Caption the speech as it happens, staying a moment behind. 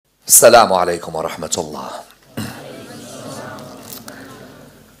Assalamu alaikum wa rahmatullah.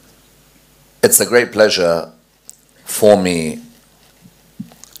 It's a great pleasure for me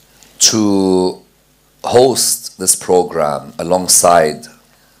to host this program alongside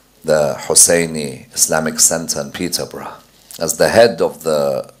the Husaini Islamic Center in Peterborough. As the head of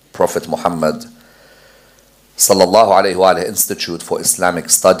the Prophet Muhammad Sallallahu Alaihi Wasallam Institute for Islamic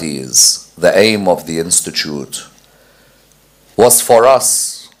Studies, the aim of the institute was for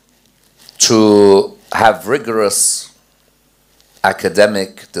us to have rigorous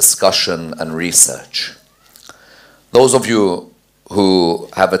academic discussion and research. Those of you who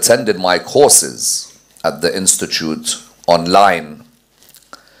have attended my courses at the institute online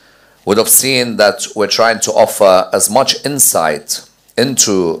would have seen that we're trying to offer as much insight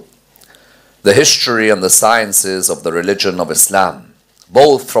into the history and the sciences of the religion of Islam,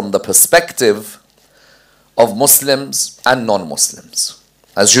 both from the perspective of Muslims and non-Muslims.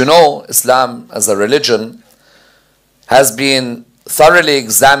 As you know, Islam as a religion has been thoroughly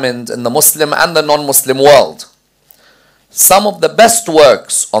examined in the Muslim and the non-Muslim world. Some of the best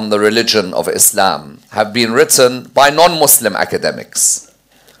works on the religion of Islam have been written by non-Muslim academics.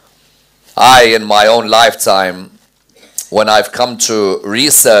 In my own lifetime, when I've come to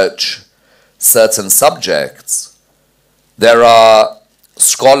research certain subjects, there are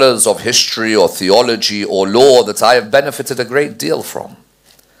scholars of history or theology or law that I have benefited a great deal from.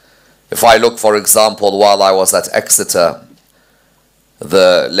 If I look, for example, while I was at Exeter,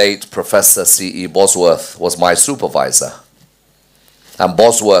 the late Professor C.E. Bosworth was my supervisor. And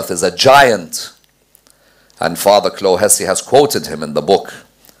Bosworth is a giant, and Father Clohessy has quoted him in the book.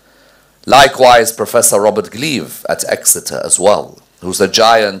 Likewise, Professor Robert Gleave at Exeter as well, who's a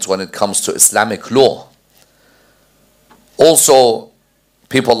giant when it comes to Islamic law. Also,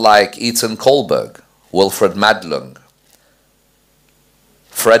 people like Eaton Kohlberg, Wilfred Madlung,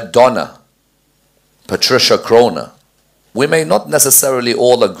 Fred Donner, Patricia Kroner. We may not necessarily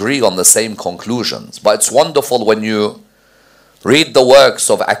all agree on the same conclusions, but it's wonderful when you read the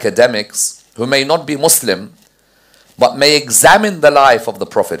works of academics who may not be Muslim, but may examine the life of the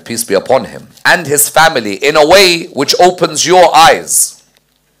Prophet, peace be upon him, and his family in a way which opens your eyes.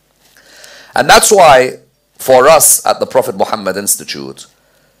 And that's why, for us at the Prophet Muhammad Institute,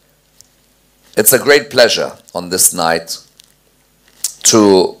 it's a great pleasure on this night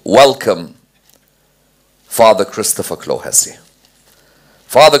to welcome Father Christopher Clohessy.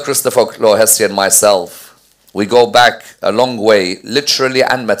 Father Christopher Clohessy and myself, we go back a long way, literally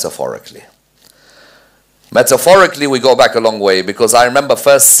and metaphorically. Metaphorically, we go back a long way because I remember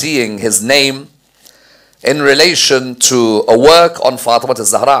first seeing his name in relation to a work on Fāṭima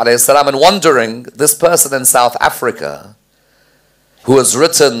az-Zahra alayhi salam and wondering, this person in South Africa who has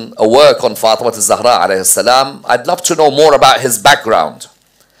written a work on Fāṭima az-Zahra alayhi salam, I'd love to know more about his background.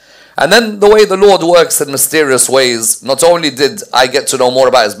 And then the way the Lord works in mysterious ways, not only did I get to know more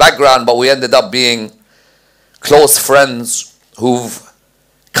about his background, but we ended up being close friends who've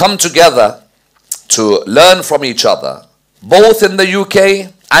come together to learn from each other, both in the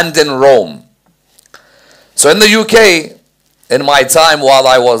UK and in Rome. So in the UK, in my time while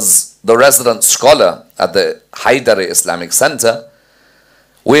I was the resident scholar at the Shīʿī Islamic Center,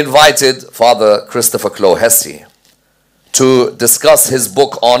 we invited Father Christopher Clohessy to discuss his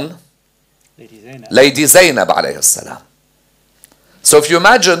book on Lady Zaynab alayhi salam. So if you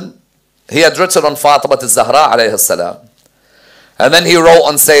imagine, he had written on Fāṭima az-Zahra alayhi salam, and then he wrote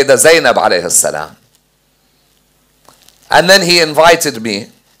on Sayyidah Zaynab alayhi salam. And then he invited me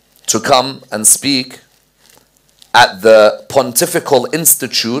to come and speak at the Pontifical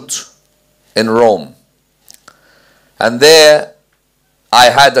Institute in Rome. And there I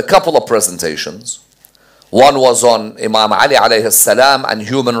had a couple of presentations. One was on Imam Ali alayhi salam and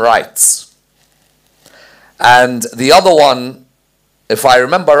human rights. And the other one, if I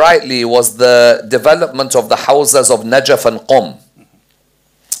remember rightly, was the development of the houses of Najaf and Qom.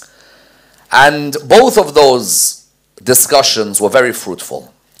 And both of those discussions were very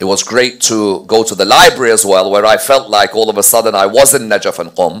fruitful. It was great to go to the library as well, where I felt like all of a sudden I was in Najaf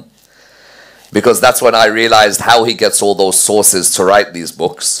and Qom, because that's when I realized how he gets all those sources to write these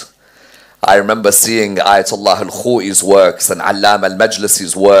books. I remember seeing Ayatollah al-Khou'i's works and Allama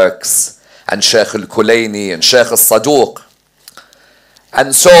al-Majlisi's works and Sheikh al-Kulaini and Sheikh al-Saduq.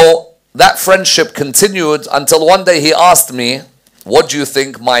 And so that friendship continued until one day he asked me, what do you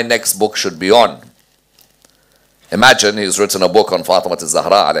think my next book should be on? Imagine he's written a book on Fāṭima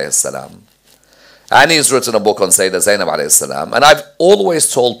az-Zahra alayhi salam, and he's written a book on Sayyidah Zaynab alayhi salam. And I've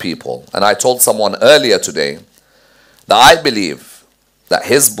always told people, and I told someone earlier today, that I believe that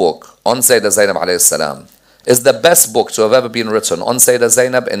his book on Sayyidah Zaynab alayhi salam is the best book to have ever been written on Sayyidah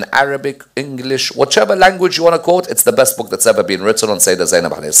Zaynab in Arabic, English, whichever language you want to quote. It's the best book that's ever been written on Sayyidah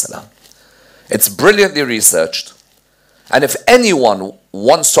Zaynab alayhi salam. It's brilliantly researched. And if anyone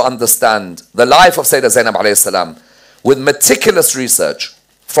wants to understand the life of Sayyidah Zaynab alayhi salam with meticulous research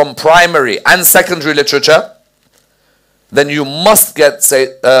from primary and secondary literature, then you must get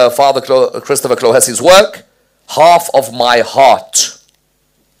Father Christopher Clohessy's work, Half of My Heart.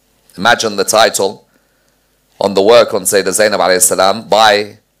 Imagine the title on the work on Sayyidah Zaynab alayhi salam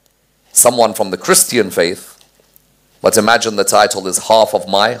by someone from the Christian faith. But imagine the title is Half of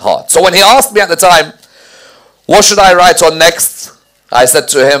My Heart. So when he asked me at the time, what should I write on next? I said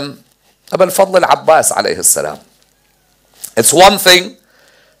to him, Abul Fadl al-Abbas alayhi salam. It's one thing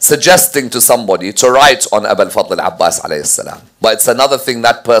suggesting to somebody to write on Abul Fadl al-Abbas alayhi salam. But it's another thing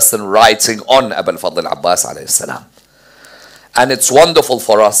that person writing on Abul Fadl al-Abbas alayhi salam. And it's wonderful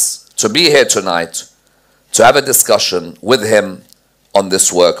for us to be here tonight to have a discussion with him on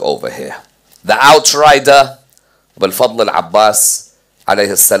this work over here. The Outrider, Abul Fadl al-Abbas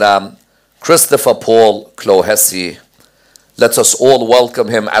alayhi salam, Christopher Paul Clohessy. Let us all welcome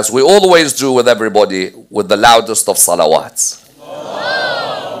him, as we always do with everybody, with the loudest of salawats.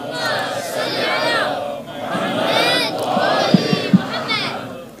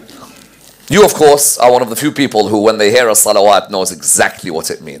 You, of course, are one of the few people who, when they hear a salawat, knows exactly what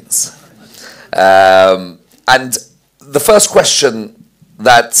it means. And the first question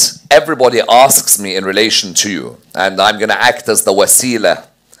that everybody asks me in relation to you, and I'm going to act as the wasila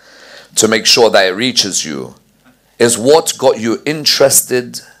to make sure that it reaches you, is what got you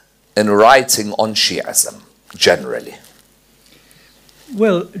interested in writing on Shi'ism, generally?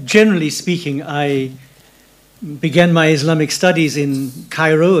 Well, generally speaking, I began my Islamic studies in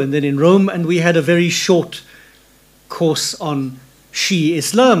Cairo and then in Rome, and we had a very short course on Shīʿī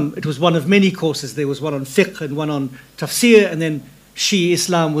Islam. It was one of many courses. There was one on fiqh and one on tafsir, and then Shīʿī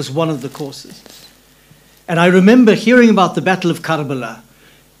Islam was one of the courses. And I remember hearing about the Battle of Karbala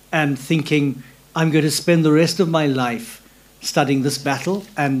and thinking, I'm going to spend the rest of my life studying this battle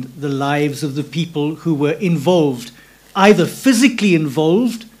and the lives of the people who were involved, either physically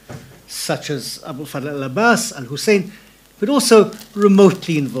involved, such as Abu Fadl al-Abbas, al-Hussein, but also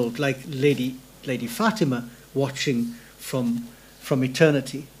remotely involved, like Lady Fāṭima, watching from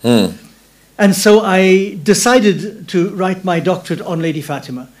eternity. And so I decided to write my doctorate on Lady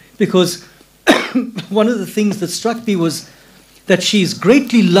Fāṭima, because one of the things that struck me was that she is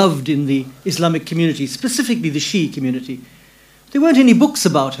greatly loved in the Islamic community, specifically the Shīʿī community. There weren't any books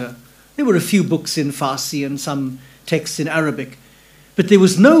about her. There were a few books in Farsi and some texts in Arabic. But there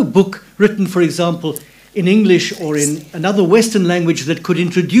was no book written, for example, in English or in another Western language that could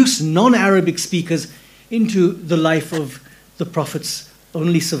introduce non-Arabic speakers into the life of the Prophet's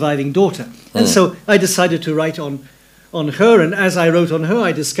only surviving daughter. And so I decided to write on her, and as I wrote on her,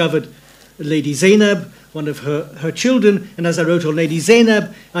 I discovered Lady Zaynab, one of her children, and as I wrote on Lady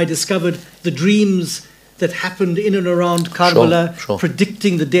Zaynab, I discovered the dreams that happened in and around Karbala,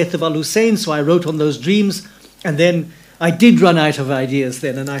 predicting the death of al-Hussein, so I wrote on those dreams, and then I did run out of ideas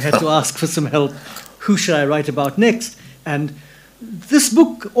then, and I had to ask for some help. Who should I write about next? And this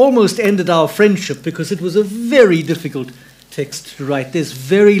book almost ended our friendship, because it was a very difficult text to write. There's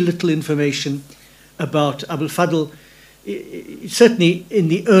very little information about Abul Fadl, certainly in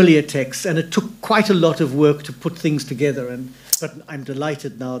the earlier texts, and it took quite a lot of work to put things together, but I'm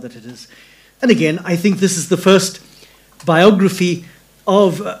delighted now that it is. And again, I think this is the first biography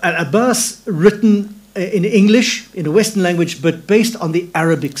of Abbas written in English, in a Western language, but based on the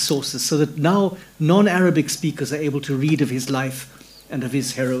Arabic sources, so that now non-Arabic speakers are able to read of his life and of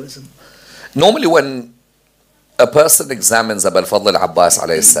his heroism. Normally when a person examines Abul Fadl al-Abbas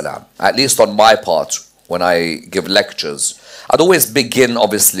alayhi salam, at least on my part, when I give lectures, I'd always begin,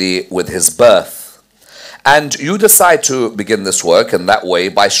 obviously, with his birth. And you decide to begin this work in that way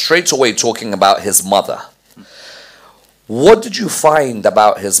by straight away talking about his mother. What did you find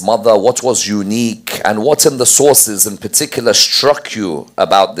about his mother? What was unique? And what in the sources in particular struck you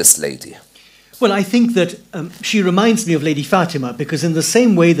about this lady? Well, I think that she reminds me of Lady Fāṭima, because in the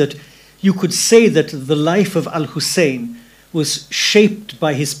same way that you could say that the life of al-Hussein was shaped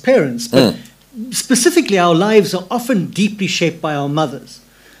by his parents, but specifically our lives are often deeply shaped by our mothers.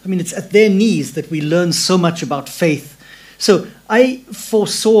 I mean, it's at their knees that we learn so much about faith. So I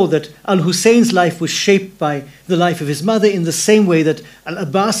foresaw that al-Hussein's life was shaped by the life of his mother in the same way that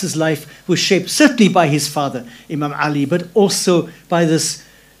al-Abbas's life was shaped certainly by his father, Imam Ali, but also by this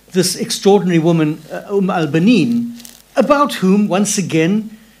extraordinary woman, al-Banin, about whom, once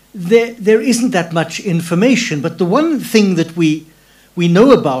again, there isn't that much information. But the one thing that we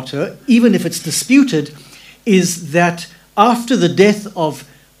know about her, even if it's disputed, is that after the death of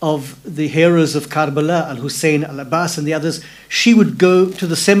the heroes of Karbala, Al-Hussein, Al-Abbas and the others, she would go to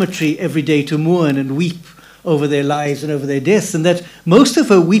the cemetery every day to mourn and weep over their lives and over their deaths, and that most of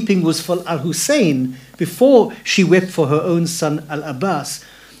her weeping was for Al-Hussein before she wept for her own son Al-Abbas.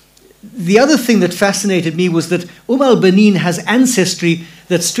 The other thing that fascinated me was that al-Banin has ancestry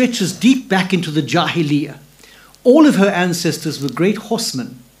that stretches deep back into the Jahiliyyah. All of her ancestors were great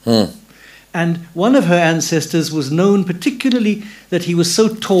horsemen. And one of her ancestors was known particularly that he was so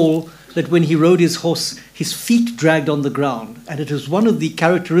tall that when he rode his horse, his feet dragged on the ground. And it was one of the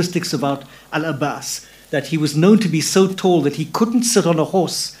characteristics about Al-Abbas, that he was known to be so tall that he couldn't sit on a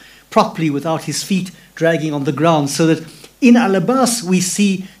horse properly without his feet dragging on the ground. So that in Al-Abbas we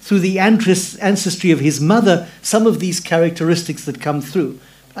see through the ancestry of his mother some of these characteristics that come through.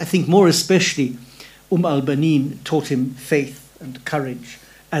 I think more especially al-Banin taught him faith and courage,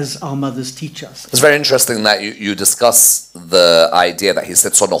 as our mothers teach us. It's very interesting that you discuss the idea that he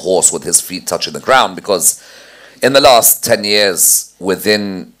sits on a horse with his feet touching the ground, because in the last 10 years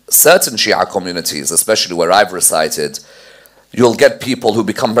within certain Shia communities, especially where I've recited, you'll get people who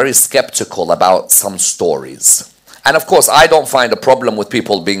become very skeptical about some stories. And of course, I don't find a problem with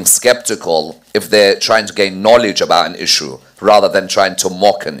people being skeptical if they're trying to gain knowledge about an issue rather than trying to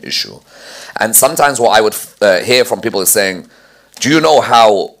mock an issue. And sometimes what I would hear from people is saying, do you know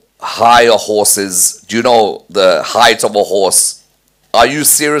how high a horse is? Do you know the height of a horse? Are you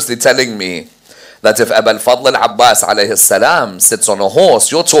seriously telling me that if Abu al-Fadl al-Abbas alayhi salam sits on a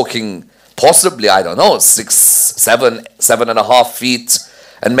horse, you're talking possibly, I don't know, 6, 7, 7.5 feet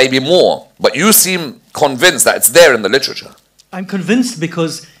and maybe more? But you seem convinced that it's there in the literature. I'm convinced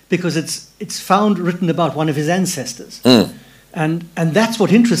because it's found written about one of his ancestors. And that's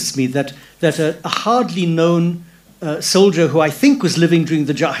what interests me, that a hardly known soldier who I think was living during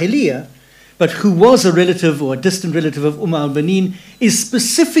the Jahiliyyah, but who was a relative or a distant relative of al-Banin, is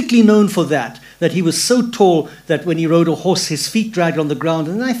specifically known for that he was so tall that when he rode a horse, his feet dragged on the ground.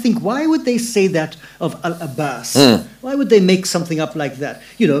 And I think, why would they say that of Al-Abbas? Why would they make something up like that?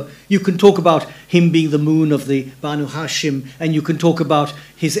 You know, you can talk about him being the moon of the Banu Hashim, and you can talk about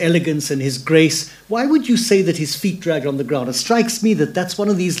his elegance and his grace. Why would you say that his feet dragged on the ground? It strikes me that that's one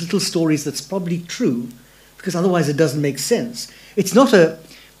of these little stories that's probably true, because otherwise it doesn't make sense. It's not a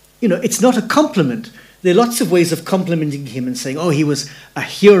compliment. There are lots of ways of complimenting him and saying, oh, he was a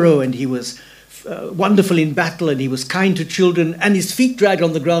hero and he was wonderful in battle and he was kind to children and his feet dragged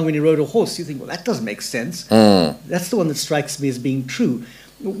on the ground when he rode a horse. You think, well, that doesn't make sense. That's the one that strikes me as being true.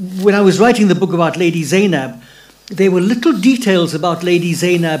 When I was writing the book about Lady Zaynab, there were little details about Lady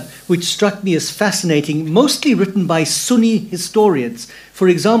Zaynab which struck me as fascinating, mostly written by Sunni historians. For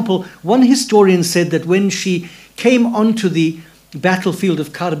example, one historian said that when she came onto the battlefield of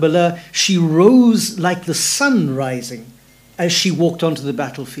Karbala, she rose like the sun rising as she walked onto the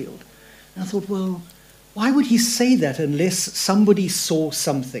battlefield. And I thought, well, why would he say that unless somebody saw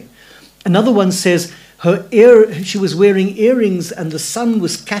something? Another one says she was wearing earrings and the sun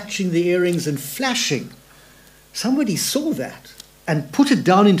was catching the earrings and flashing. Somebody saw that and put it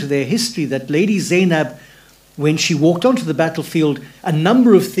down into their history that Lady Zaynab, when she walked onto the battlefield, a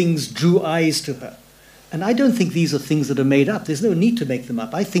number of things drew eyes to her. And I don't think these are things that are made up. There's no need to make them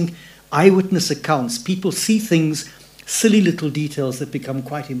up. I think eyewitness accounts, people see things, silly little details that become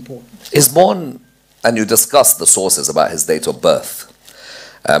quite important. He's born, and you discussed the sources about his date of birth.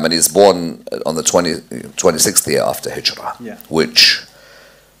 And he's born on the 26th year after Hijrah, which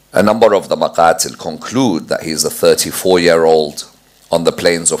a number of the maqatil conclude that he's a 34-year-old on the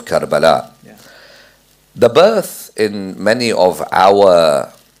plains of Karbala. The birth, in many of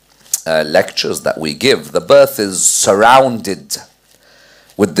our lectures that we give, the birth is surrounded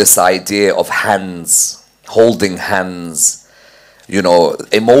with this idea of hands, holding hands, you know,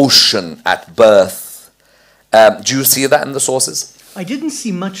 emotion at birth. Do you see that in the sources? I didn't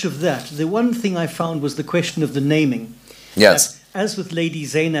see much of that. The one thing I found was the question of the naming. Yes. As with Lady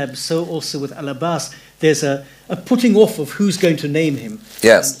Zaynab, so also with Al-Abbas, there's a putting off of who's going to name him.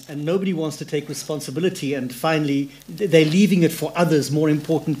 Yes. And nobody wants to take responsibility, and finally they're leaving it for others, more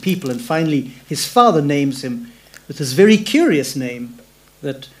important people, and finally his father names him with this very curious name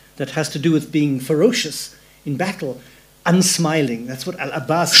that has to do with being ferocious in battle, unsmiling. That's what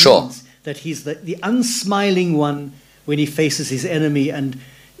Al-Abbas means, that he's the unsmiling one when he faces his enemy, and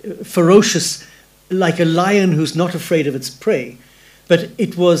ferocious like a lion who's not afraid of its prey. But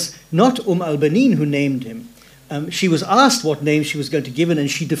it was not al-Banin who named him. She was asked what name she was going to give him, and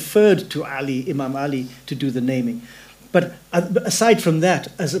she deferred to Ali, Imam Ali, to do the naming. But aside from that,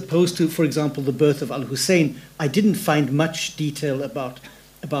 as opposed to, for example, the birth of Al-Hussein, I didn't find much detail about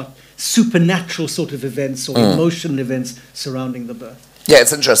about supernatural sort of events or emotional events surrounding the birth. Yeah,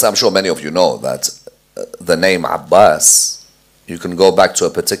 it's interesting. I'm sure many of you know that the name Abbas, you can go back to a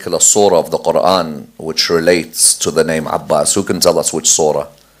particular surah of the Quran which relates to the name Abbas. Who can tell us which surah?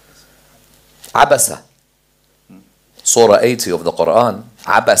 Abasa. Surah 80 of the Quran.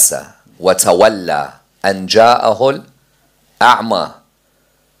 Abasa wa tawalla an ja'ahul a'ma.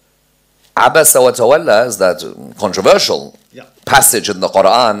 Abasa wa tawalla is that controversial passage in the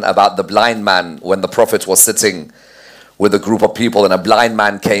Quran about the blind man when the Prophet was sitting with a group of people and a blind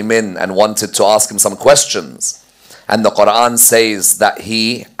man came in and wanted to ask him some questions. And the Quran says that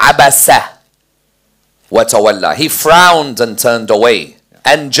he abasa wa tawalla. He frowned and turned away.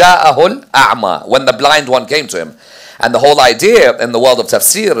 And ja'ahul a'ma, when the blind one came to him. And the whole idea in the world of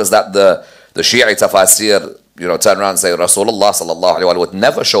tafsir is that the Shīʿī tafsir, turn around and say Rasulullah sallallahu alaihi wasallam would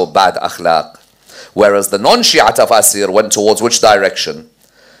never show bad akhlaq. Whereas the non-Shīʿī tafsir went towards which direction?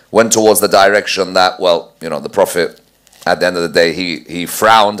 Went towards the direction that, the Prophet, at the end of the day, he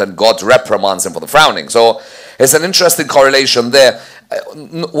frowned and God reprimands him for the frowning. So it's an interesting correlation there.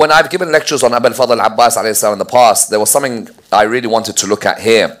 When I've given lectures on Abul Fadl Abbas alayhi salam in the past, there was something I really wanted to look at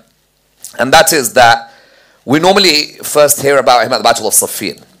here. And that is that we normally first hear about him at the Battle of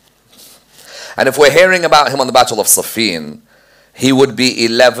Siffin. And if we're hearing about him on the Battle of Siffin, he would be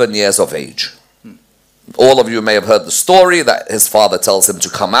 11 years of age. All of you may have heard the story that his father tells him to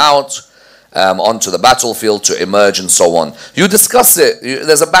come out onto the battlefield, to emerge and so on. You discuss it.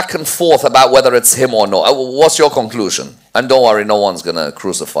 There's a back and forth about whether it's him or not. What's your conclusion? And don't worry, no one's going to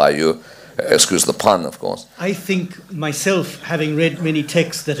crucify you. Excuse the pun, of course. I think myself, having read many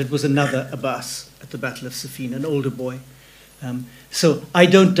texts, that it was another Abbas at the Battle of Siffin, an older boy. So I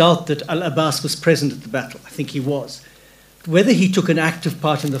don't doubt that Al-Abbas was present at the battle. I think he was. Whether he took an active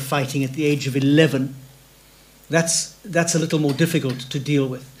part in the fighting at the age of 11, that's a little more difficult to deal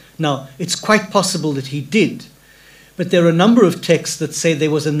with. Now, it's quite possible that he did, but there are a number of texts that say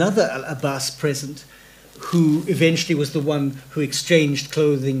there was another Al-Abbas present who eventually was the one who exchanged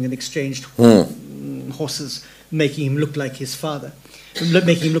clothing and exchanged horses, making him look like his father,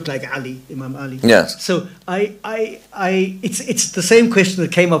 making him look like Ali, Imam Ali. Yes. So it's the same question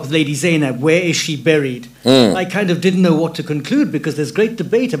that came up with Lady Zaynab. Where is she buried? I kind of didn't know what to conclude because there's great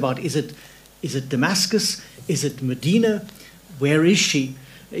debate about is it Damascus? Is it Medina? Where is she?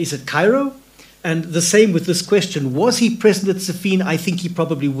 Is it Cairo? And the same with this question. Was he present at Siffin? I think he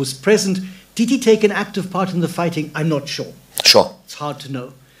probably was present. Did he take an active part in the fighting? I'm not sure. Sure. It's hard to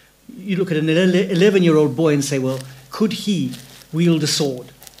know. You look at an 11-year-old boy and say, well, could he wield a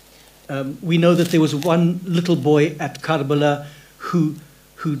sword? We know that there was one little boy at Karbala who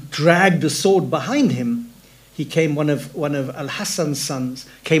dragged a sword behind him. He came, one of Al-Hassan's sons,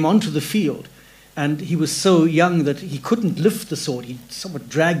 came onto the field. And he was so young that he couldn't lift the sword. He somewhat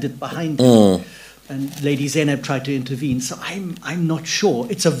dragged it behind him. And Lady Zaynab tried to intervene. So I'm not sure.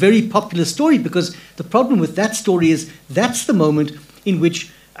 It's a very popular story because the problem with that story is that's the moment in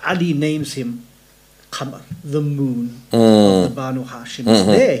which Ali names him Qamar, the moon of the Banu Hashim. It's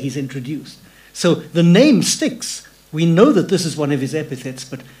there he's introduced. So the name sticks. We know that this is one of his epithets,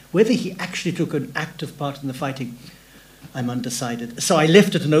 but whether he actually took an active part in the fighting, I'm undecided. So I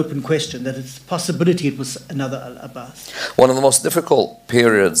left it an open question, that it's a possibility it was another Al-Abbas. One of the most difficult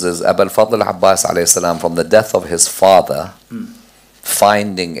periods is Abul Fadl Abbas alayhi salam, from the death of his father,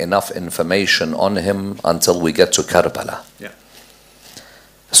 finding enough information on him until we get to Karbala. Yeah.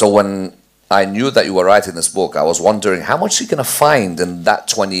 So when I knew that you were writing this book, I was wondering how much you're going to find in that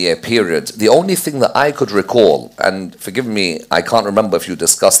 20-year period. The only thing that I could recall, and forgive me, I can't remember if you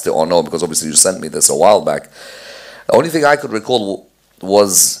discussed it or no, because obviously you sent me this a while back. The only thing I could recall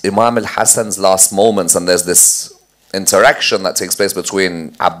was Imam al-Hassan's last moments, and there's this interaction that takes place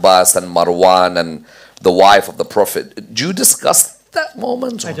between Abbas and Marwan and the wife of the Prophet. Do you discuss that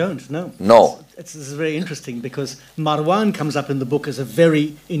moment? I don't, no. No. This is very interesting because Marwan comes up in the book as a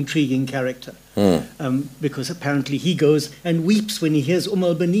very intriguing character. Because apparently he goes and weeps when he hears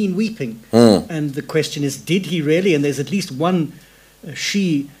al-Banin weeping. And the question is, did he really? And there's at least one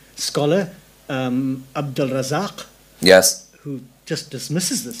Shīʿī scholar, Abdul Razak, yes, who just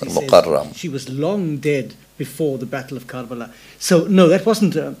dismisses this. He says she was long dead before the Battle of Karbala. So no, that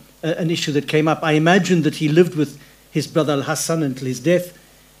wasn't an issue that came up. I imagine that he lived with his brother Al-Hassan until his death,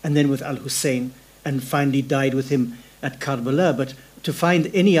 and then with Al-Hussein, and finally died with him at Karbala. But to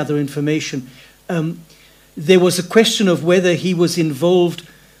find any other information, there was a question of whether he was involved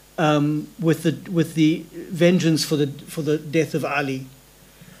with the vengeance for the death of Ali.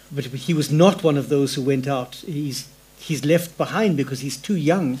 But he was not one of those who went out. He's left behind because he's too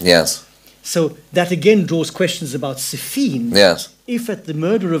young. Yes. So that again draws questions about Siffin. Yes. If at the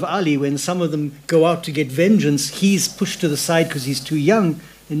murder of Ali, when some of them go out to get vengeance, he's pushed to the side because he's too young,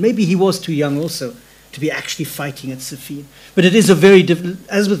 and maybe he was too young also to be actually fighting at Siffin. But it is a very different,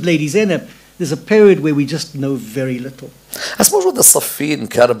 as with Lady Zaynab, there's a period where we just know very little. I suppose with the Siffin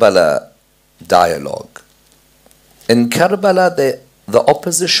Karbala dialogue, in Karbala the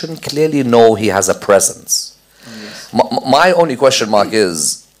opposition clearly know he has a presence. Yes. My only question mark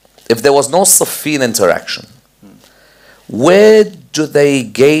is, if there was no Siffin interaction, where do they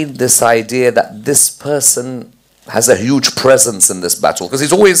gain this idea that this person has a huge presence in this battle? Because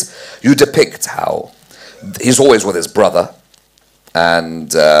he's always, you depict how he's always with his brother,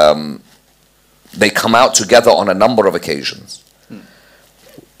 and they come out together on a number of occasions.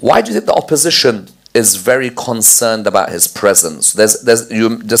 Why do you think the opposition is very concerned about his presence?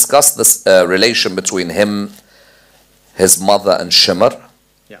 You discussed this relation between him, his mother, and Shimr.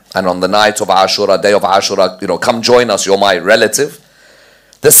 Yeah. And on the night of Ashura, day of Ashura, come join us, you're my relative.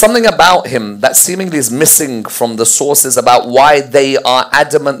 There's something about him that seemingly is missing from the sources about why they are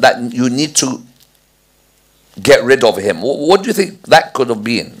adamant that you need to get rid of him. What do you think that could have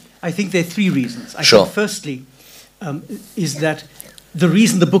been? I think there are three reasons. I Sure. think firstly is that the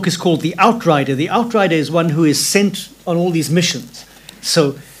reason the book is called the Outrider. The Outrider is one who is sent on all these missions.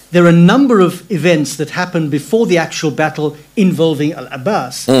 So there are a number of events that happen before the actual battle involving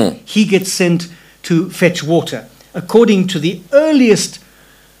Al-Abbas. He gets sent to fetch water. According to the earliest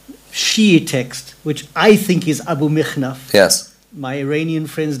Shīʿī text, which I think is Abu Mikhnaf. Yes. My Iranian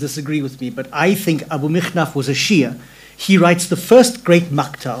friends disagree with me, but I think Abu Mikhnaf was a Shia. He writes the first great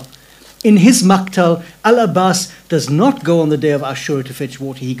Maqtal. In his Maqtal, Al-Abbas does not go on the day of Ashura to fetch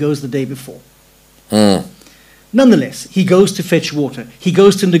water. He goes the day before. Nonetheless, he goes to fetch water. He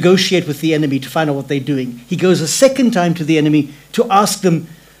goes to negotiate with the enemy to find out what they're doing. He goes a second time to the enemy to ask them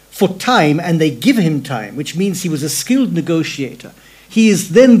for time, and they give him time, which means he was a skilled negotiator. He is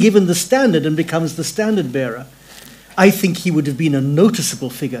then given the standard and becomes the standard bearer. I think he would have been a noticeable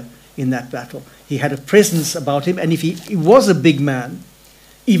figure in that battle. He had a presence about him, and if he was a big man,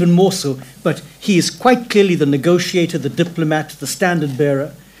 even more so, but he is quite clearly the negotiator, the diplomat, the standard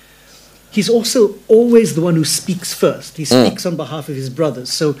bearer. He's also always the one who speaks first. He speaks on behalf of his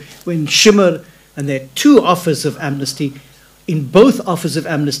brothers. So when Shimr, and there are two offers of amnesty, in both offers of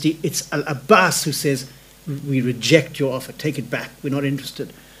amnesty, it's Al-Abbas who says, we reject your offer, take it back, we're not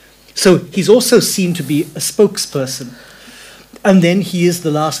interested. So he's also seen to be a spokesperson. And then he is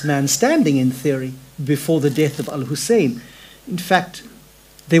the last man standing, in theory, before the death of Al-Hussein. In fact,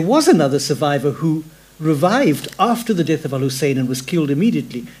 there was another survivor who revived after the death of Al-Hussein and was killed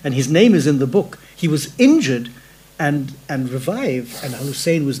immediately. And his name is in the book. He was injured and revived, and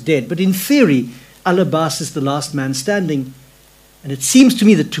Al-Hussein was dead. But in theory, Al-Abbas is the last man standing. And it seems to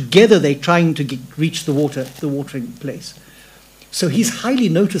me that together they're trying to reach the watering place. So he's highly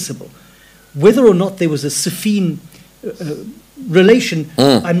noticeable. Whether or not there was a Siffin relation,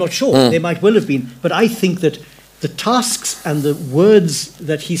 I'm not sure. There might well have been. But I think that the tasks and the words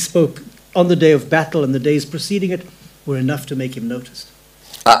that he spoke on the day of battle and the days preceding it were enough to make him noticed.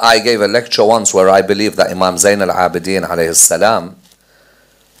 I gave a lecture once where I believe that Imam Zayn al-Abidin alayhi salam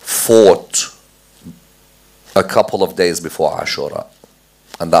fought a couple of days before Ashura,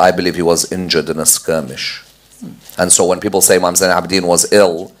 and that I believe he was injured in a skirmish. And so when people say Imam Zayn al-Abidin was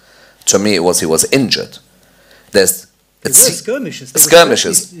ill, to me it was he was injured. There were skirmishes.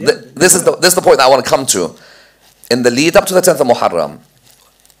 Skirmishes. This is the point that I want to come to. In the lead up to the 10th of Muharram,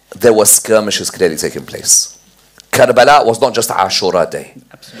 there were skirmishes clearly taking place. Karbala was not just Ashura day.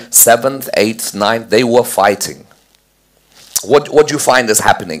 Absolutely. 7th, 8th, 9th, they were fighting. What do you find is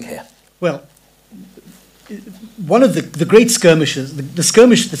happening here? Well, one of the great skirmishes, the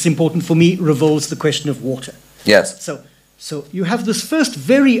skirmish that's important for me revolves the question of water. Yes. So you have this first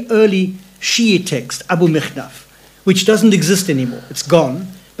very early Shīʿī text, Abu Mikhnaf, which doesn't exist anymore. It's gone.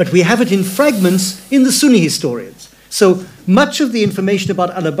 But we have it in fragments in the Sunni historians. So much of the information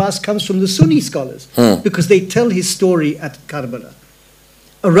about Al-Abbas comes from the Sunni scholars because they tell his story at Karbala.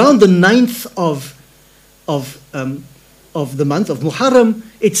 Around the 9th of the month of Muharram,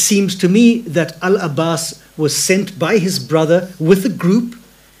 it seems to me that Al-Abbas was sent by his brother with a group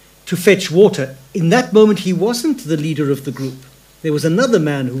to fetch water. In that moment, he wasn't the leader of the group. There was another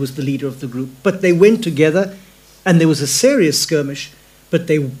man who was the leader of the group. But they went together, and there was a serious skirmish, but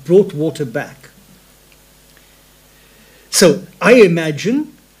they brought water back. So I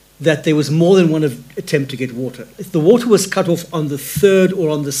imagine that there was more than one attempt to get water. If the water was cut off on the 3rd or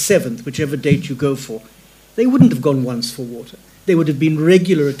on the 7th, whichever date you go for, they wouldn't have gone once for water. There would have been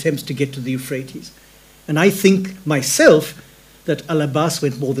regular attempts to get to the Euphrates. And I think myself that Al-Abbas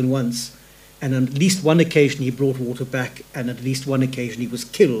went more than once. And on at least one occasion he brought water back, and at least one occasion he was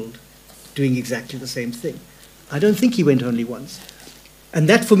killed doing exactly the same thing. I don't think he went only once. And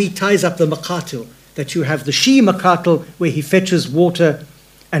that for me ties up the maqatil, that you have the Shīʿī maqatil where he fetches water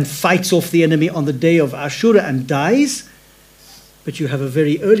and fights off the enemy on the day of Ashura and dies. But you have a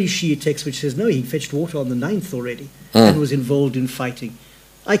very early Shīʿī text which says, no, he fetched water on the 9th already and was involved in fighting.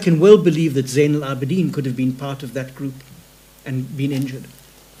 I can well believe that Zayn al-Abidin could have been part of that group and been injured.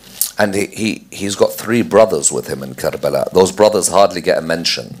 And he's got 3 brothers with him in Karbala. Those brothers hardly get a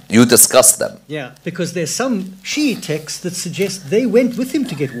mention. You discuss them. Yeah, because there's some Shīʿī texts that suggest they went with him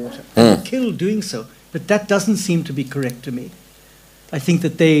to get water and were killed doing so. But that doesn't seem to be correct to me. I think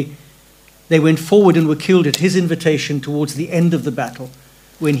that they went forward and were killed at his invitation towards the end of the battle.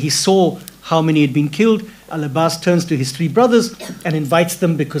 When he saw how many had been killed, Abbas turns to his 3 brothers and invites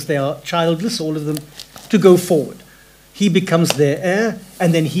them, because they are childless, all of them, to go forward. He becomes their heir,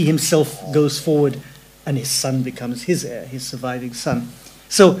 and then he himself goes forward, and his son becomes his heir, his surviving son.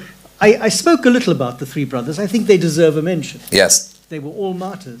 So I spoke a little about the 3 brothers. I think they deserve a mention. Yes. They were all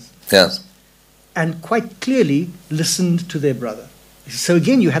martyrs. Yes. And quite clearly listened to their brother. So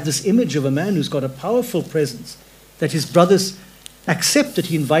again, you have this image of a man who's got a powerful presence, that his brothers accept that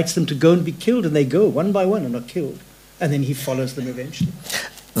he invites them to go and be killed, and they go one by one and are killed. And then he follows them eventually.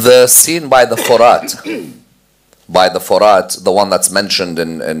 The scene by the Furat, the one that's mentioned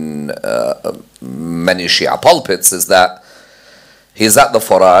in many Shia pulpits, is that he's at the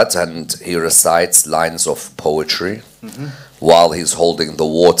Furat and he recites lines of poetry while he's holding the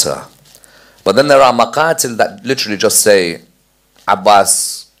water. But then there are maqatil that literally just say,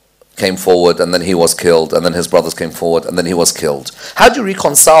 Abbas came forward and then he was killed, and then his brothers came forward and then he was killed. How do you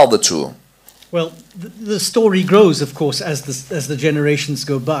reconcile the two? Well, the story grows, of course, as the generations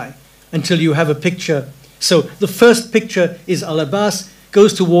go by, until you have a picture. So the first picture is Abbas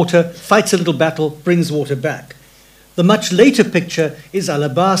goes to water, fights a little battle, brings water back. The much later picture is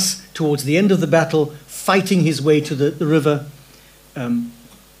Abbas towards the end of the battle, fighting his way to the river,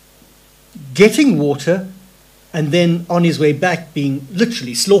 getting water, and then on his way back being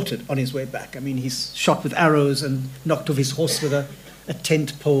literally slaughtered on his way back. I mean, he's shot with arrows and knocked off his horse with a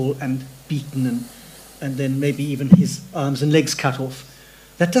tent pole and beaten, and then maybe even his arms and legs cut off.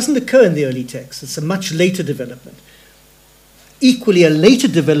 That doesn't occur in the early texts. It's a much later development. Equally, a later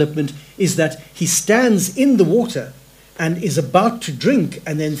development is that he stands in the water and is about to drink,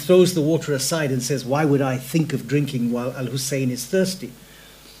 and then throws the water aside and says, why would I think of drinking while Al-Hussein is thirsty?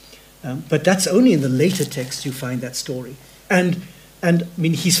 But that's only in the later texts you find that story. And I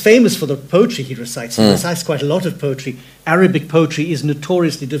mean, he's famous for the poetry he recites. He recites quite a lot of poetry. Arabic poetry is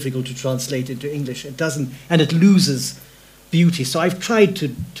notoriously difficult to translate into English. It doesn't, and it loses beauty. So I've tried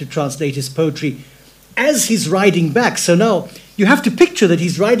to translate his poetry as he's riding back. So now you have to picture that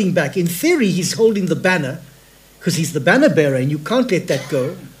he's riding back. In theory, he's holding the banner, because he's the banner bearer, and you can't let that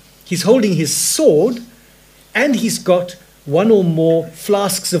go. He's holding his sword, and he's got one or more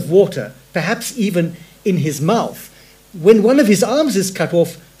flasks of water, perhaps even in his mouth. When one of his arms is cut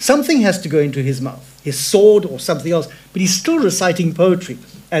off, something has to go into his mouth, his sword or something else, but he's still reciting poetry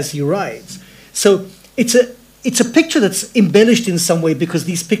as he rides. So it's a picture that's embellished in some way, because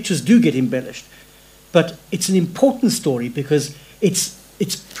these pictures do get embellished. But it's an important story because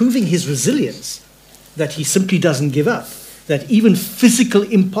it's proving his resilience, that he simply doesn't give up, that even physical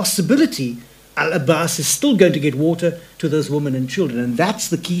impossibility, Al-Abbas is still going to get water to those women and children, and that's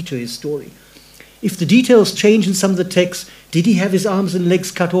the key to his story. If the details change in some of the texts, did he have his arms and legs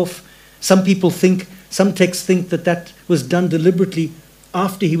cut off? Some texts think that that was done deliberately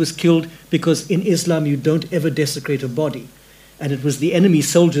after he was killed, because in Islam you don't ever desecrate a body. And it was the enemy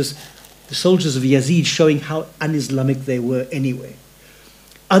soldiers, the soldiers of Yazid, showing how un-Islamic they were anyway.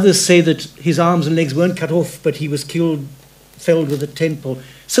 Others say that his arms and legs weren't cut off, but he was killed, felled with a tent pole.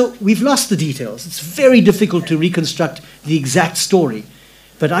 So we've lost the details. It's very difficult to reconstruct the exact story.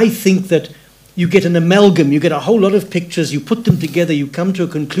 But I think that you get an amalgam, you get a whole lot of pictures, you put them together, you come to a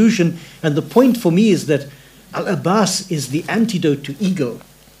conclusion, and the point for me is that Al-Abbas is the antidote to ego.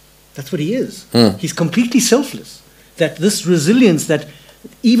 That's what he is. He's completely selfless. That this resilience, that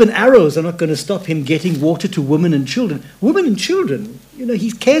even arrows are not going to stop him getting water to women and children. Women and children, you know,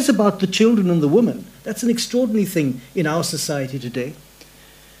 he cares about the children and the women. That's an extraordinary thing in our society today.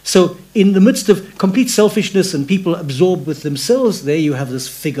 So in the midst of complete selfishness and people absorbed with themselves, there you have this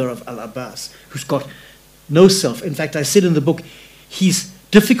figure of Al-Abbas, who's got no self. In fact, I said in the book, he's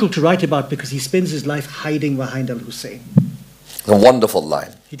difficult to write about because he spends his life hiding behind Al-Hussein. A wonderful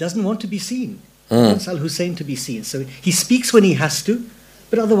line. He doesn't want to be seen. He wants Al-Hussein to be seen. So he speaks when he has to,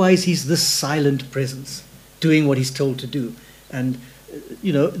 but otherwise he's this silent presence, doing what he's told to do. And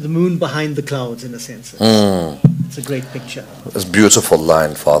you know, the moon behind the clouds, in a sense. It's a great picture. It's a beautiful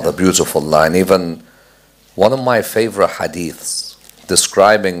line, Father, beautiful line. Even one of my favorite hadiths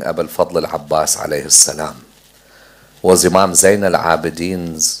describing Abu al-Fadl al-Abbas alayhi salam was Imam Zayn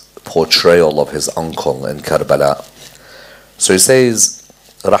al-Abidin's portrayal of his uncle in Karbala. So he says,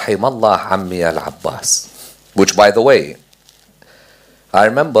 Rahimallah Ammi al-Abbas, which, by the way, I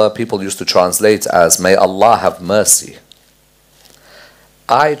remember people used to translate as, may Allah have mercy.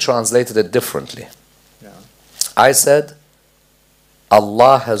 I translated it differently. Yeah. I said,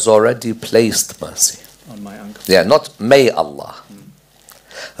 Allah has already placed mercy. On my uncle. Yeah, not may Allah.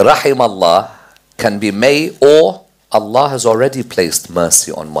 Rahim Allah can be may, or Allah has already placed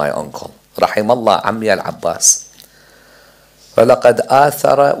mercy on my uncle. Rahim Allah Ammi al-Abbas. فَلَقَدْ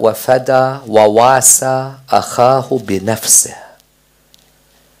آثَرَ وَفَدَى وَوَاسَى أَخَاهُ بِنَفْسِهِ.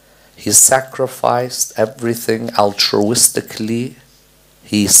 He sacrificed everything altruistically.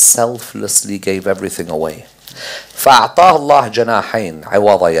 He selflessly gave everything away. فَأَعْطَاهُ اللَّهُ جَنَاحَيْنِ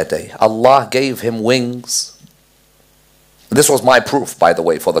عِوَضَ يَدَيْهِ. Allah gave him wings. This was my proof, by the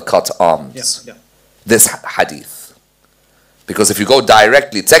way, for the cut arms. Yeah, yeah. This hadith. Because if you go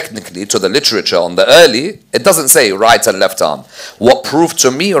directly, technically, to the literature on the early, it doesn't say right and left arm. What proved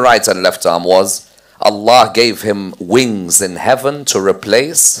to me right and left arm was Allah gave him wings in heaven to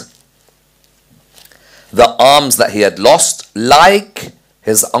replace the arms that he had lost, like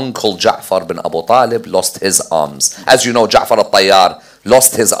his uncle Ja'far bin Abu Talib lost his arms. As you know, Ja'far al-Tayyar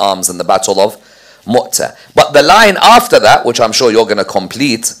lost his arms in the Battle of Mu'tah. But the line after that, which I'm sure you're going to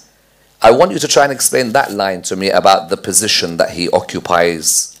complete, I want you to try and explain that line to me about the position that he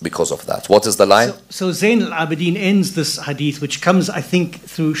occupies because of that. What is the line? So Zayn al-Abidin ends this hadith, which comes, I think,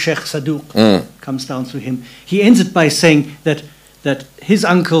 through Sheikh Saduq, comes down through him. He ends it by saying that his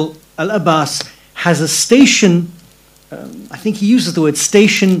uncle Al-Abbas has a station, I think he uses the word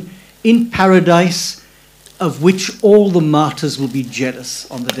station, in paradise, of which all the martyrs will be jealous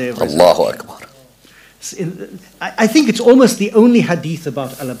on the day of resurrection. Allahu Akbar. I think it's almost the only hadith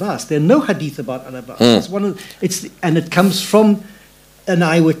about Al-Abbas. There are no hadith about Al-Abbas. And it comes from an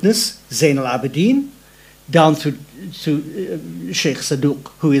eyewitness, Zayn al-Abidin, down to Sheikh Saduq,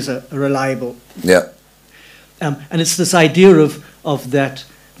 who is a reliable. Yeah. And it's this idea of that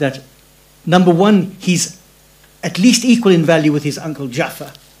number one, he's at least equal in value with his uncle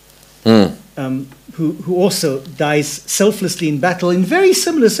Ja'far, who also dies selflessly in battle in very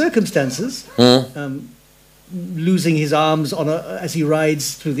similar circumstances, losing his arms as he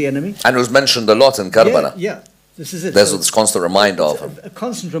rides through the enemy. And it was mentioned a lot in Karbala. Yeah, this is it. There's this constant reminder of him. A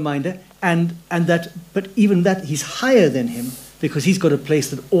constant reminder, and that, but even that, he's higher than him because he's got a place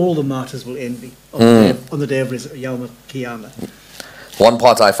that all the martyrs will envy on the day of Yawm al-Qiyamah. One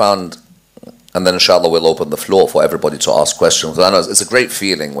part I found, and then inshallah we'll open the floor for everybody to ask questions. I know it's a great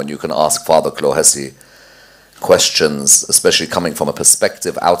feeling when you can ask Father Clohessy questions, especially coming from a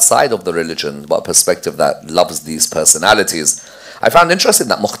perspective outside of the religion, but a perspective that loves these personalities. I found interesting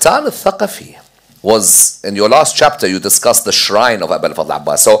that Mukhtar al-Thaqafi was, in your last chapter, you discussed the shrine of Abu al-Fadl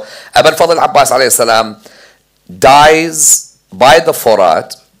Abbas. So Abu al-Fadl Abbas alayhi salam dies by the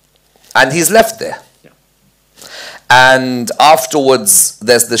Furat, and he's left there. And afterwards,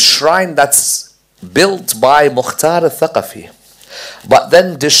 there's the shrine that's built by Mukhtar al-Thaqafi, but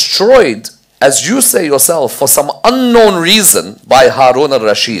then destroyed, as you say yourself, for some unknown reason by Harun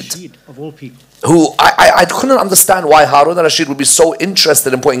al-Rashid. Of all people. Who, I couldn't understand why Harun al-Rashid would be so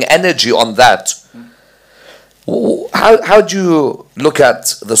interested in putting energy on that. How do you look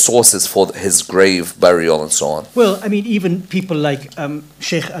at the sources for his grave, burial, and so on? Well, I mean, even people like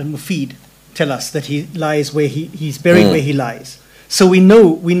Sheikh al-Mufid tell us that he lies where he's buried where he lies. So we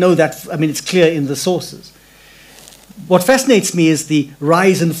know that, I mean, it's clear in the sources. What fascinates me is the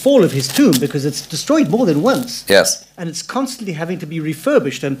rise and fall of his tomb, because it's destroyed more than once. Yes. And it's constantly having to be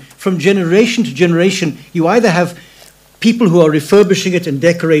refurbished. And from generation to generation, you either have people who are refurbishing it and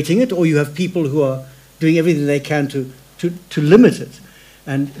decorating it, or you have people who are doing everything they can to limit it.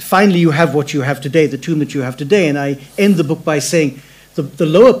 And finally, you have what you have today, the tomb that you have today. And I end the book by saying, the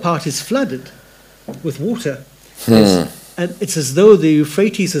lower part is flooded with water. And it's as though the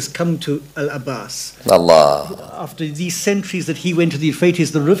Euphrates has come to Al-Abbas. Allah. After these centuries that he went to the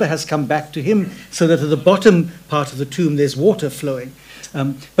Euphrates, the river has come back to him, so that at the bottom part of the tomb there's water flowing.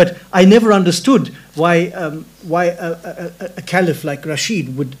 But I never understood why a caliph like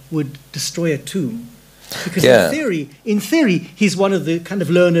Rashid would destroy a tomb. Because in theory, he's one of the kind of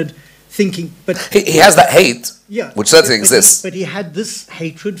learned thinking, but he has that hate, which certainly exists. But he had this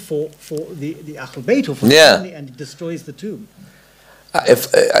hatred for the Ahlul Bayt, or for the family, and he destroys the tomb. On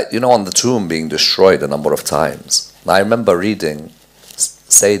the tomb being destroyed a number of times, I remember reading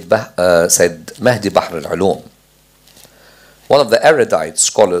Sayyid Mahdi Bahr al-Ulum, one of the erudite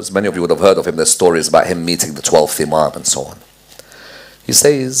scholars. Many of you would have heard of him. There's stories about him meeting the 12th Imam and so on. He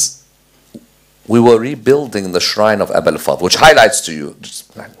says, we were rebuilding the shrine of Abul Fadl, which highlights to you,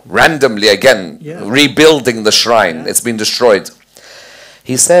 just randomly again, rebuilding the shrine. It's been destroyed.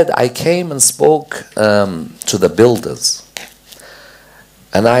 He said, I came and spoke to the builders.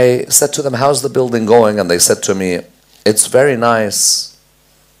 And I said to them, how's the building going? And they said to me, it's very nice,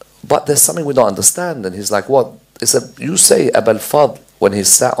 but there's something we don't understand. And he's like, what? He said, you say Abul Fadl, when he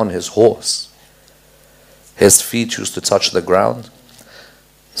sat on his horse, his feet used to touch the ground?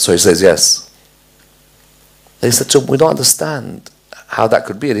 So he says, yes. They said to him, we don't understand how that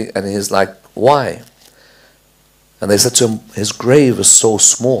could be. And he's like, why? And they said to him, his grave is so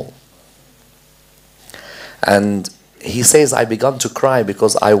small. And he says, I began to cry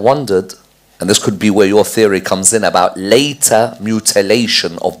because I wondered, and this could be where your theory comes in about later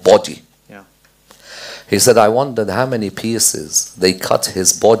mutilation of body. Yeah. He said, I wondered how many pieces they cut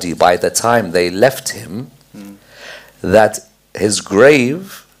his body by the time they left him, that his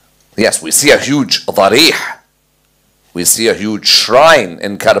grave, yes, we see a huge darih, we see a huge shrine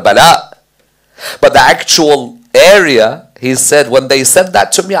in Karbala, but the actual area, he said, when they said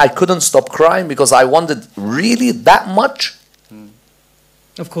that to me, I couldn't stop crying because I wondered, really that much?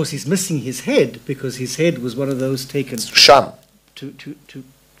 Of course, he's missing his head, because his head was one of those taken Sham. to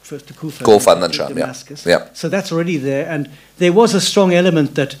first to Kufa And then Sham, Damascus. Yeah. So that's already there, and there was a strong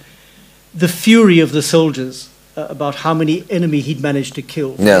element that the fury of the soldiers about how many enemy he'd managed to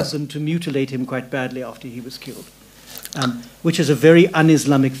kill, led them to mutilate him quite badly after he was killed, which is a very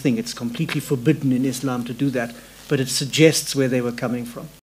un-Islamic thing. It's completely forbidden in Islam to do that, but it suggests where they were coming from.